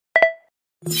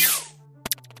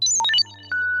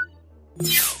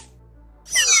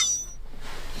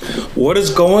What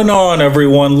is going on,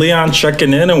 everyone? Leon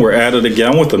checking in, and we're at it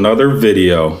again with another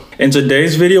video. In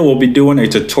today's video, we'll be doing a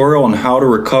tutorial on how to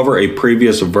recover a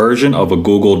previous version of a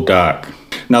Google Doc.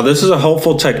 Now, this is a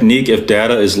helpful technique if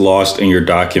data is lost in your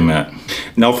document.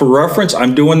 Now, for reference,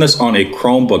 I'm doing this on a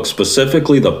Chromebook,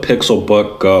 specifically the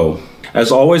Pixelbook Go. As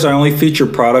always, I only feature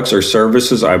products or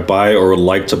services I buy or would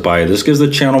like to buy. This gives the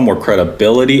channel more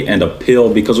credibility and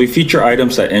appeal because we feature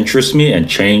items that interest me and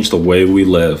change the way we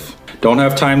live. Don't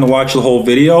have time to watch the whole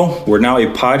video? We're now a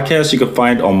podcast you can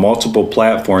find on multiple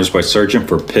platforms by searching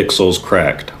for Pixels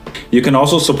Cracked. You can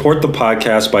also support the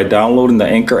podcast by downloading the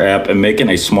Anchor app and making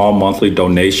a small monthly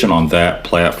donation on that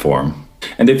platform.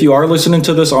 And if you are listening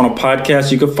to this on a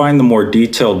podcast, you can find the more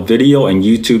detailed video and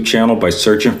YouTube channel by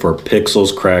searching for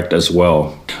Pixels Cracked as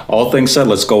well. All things said,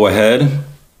 let's go ahead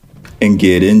and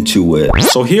get into it.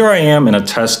 So here I am in a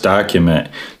test document.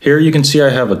 Here you can see I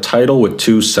have a title with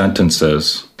 2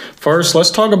 sentences. First,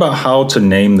 let's talk about how to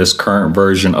name this current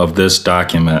version of this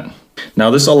document. Now,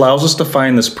 this allows us to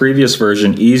find this previous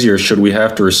version easier should we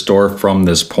have to restore from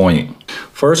this point.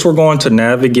 First, we're going to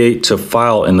navigate to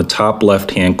File in the top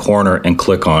left-hand corner and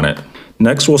click on it.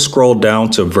 Next, we'll scroll down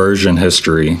to Version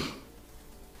History.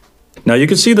 Now, you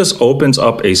can see this opens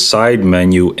up a side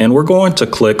menu, and we're going to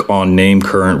click on Name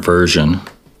Current Version.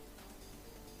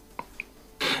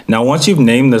 Now, once you've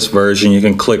named this version, you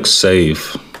can click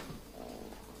Save.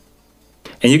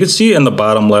 And you can see in the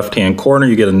bottom left-hand corner,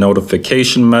 you get a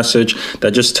notification message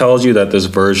that just tells you that this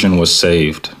version was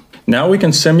saved. Now we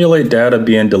can simulate data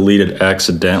being deleted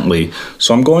accidentally.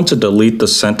 So I'm going to delete the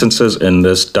sentences in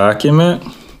this document,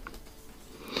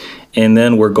 and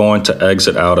then we're going to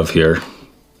exit out of here.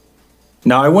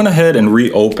 Now I went ahead and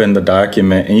reopened the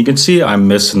document, and you can see I'm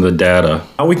missing the data.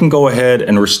 Now we can go ahead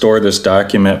and restore this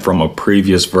document from a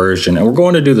previous version, and we're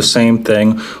going to do the same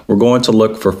thing. We're going to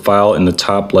look for File in the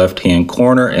top left-hand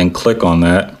corner and click on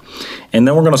that. And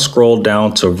then we're going to scroll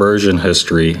down to Version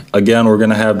History. Again, we're going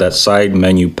to have that side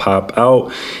menu pop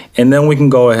out, and then we can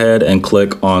go ahead and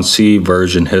click on See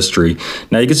Version History.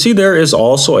 Now you can see there is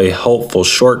also a helpful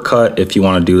shortcut if you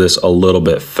want to do this a little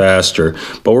bit faster,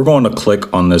 but we're going to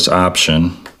click on this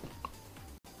option.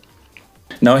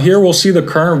 Now here we'll see the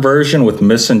current version with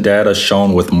missing data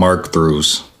shown with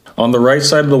mark-throughs. On the right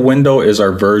side of the window is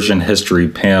our Version History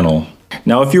panel.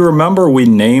 Now, if you remember, we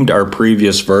named our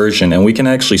previous version, and we can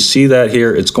actually see that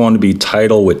here. It's going to be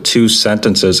title with 2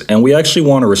 sentences, and we actually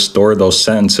want to restore those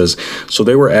sentences so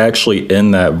they were actually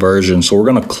in that version. So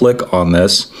we're going to click on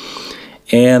this,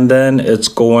 and then it's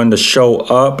going to show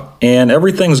up, and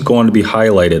everything's going to be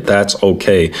highlighted. That's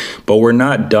okay, but we're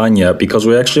not done yet because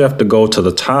we actually have to go to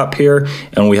the top here,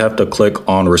 and we have to click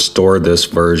on Restore This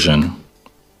Version.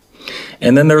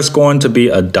 And then there's going to be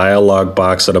a dialog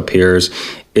box that appears.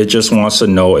 It just wants to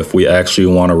know if we actually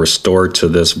want to restore to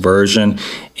this version,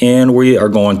 and we are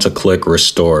going to click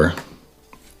Restore.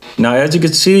 Now, as you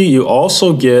can see, you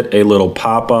also get a little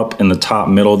pop-up in the top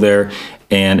middle there,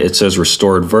 and it says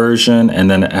Restored Version, and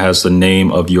then it has the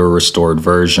name of your restored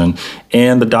version.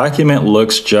 And the document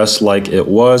looks just like it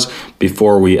was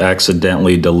before we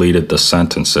accidentally deleted the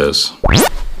sentences.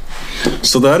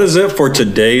 So that is it for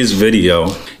today's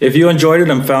video. If you enjoyed it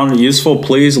and found it useful,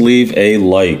 please leave a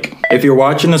like. If you're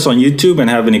watching this on YouTube and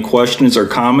have any questions or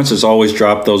comments, as always,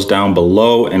 drop those down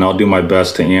below and I'll do my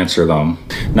best to answer them.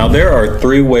 Now, there are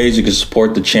 3 ways you can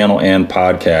support the channel and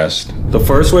podcast. The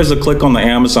first way is to click on the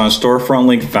Amazon storefront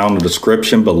link found in the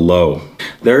description below.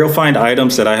 There you'll find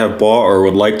items that I have bought or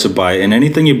would like to buy, and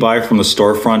anything you buy from the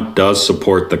storefront does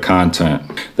support the content.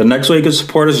 The next way you can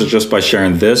support us is just by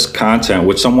sharing this content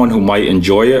with someone who might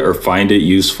enjoy it or find it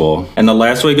useful. And the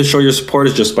last way you can show your support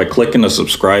is just by clicking the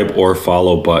subscribe or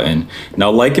follow button.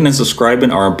 Now, liking and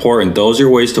subscribing are important. Those are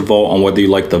your ways to vote on whether you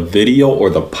like the video or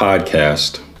the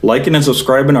podcast. Liking and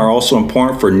subscribing are also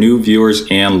important for new viewers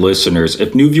and listeners.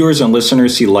 If new viewers and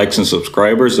listeners see likes and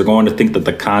subscribers, they're going to think that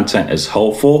the content is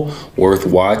helpful, worth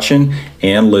watching,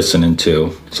 and listening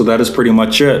to. So that is pretty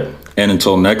much it. And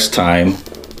until next time,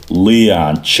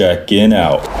 Leon checking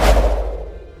out.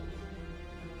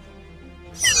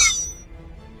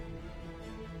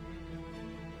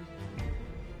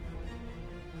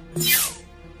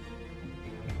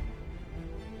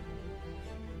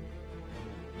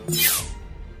 You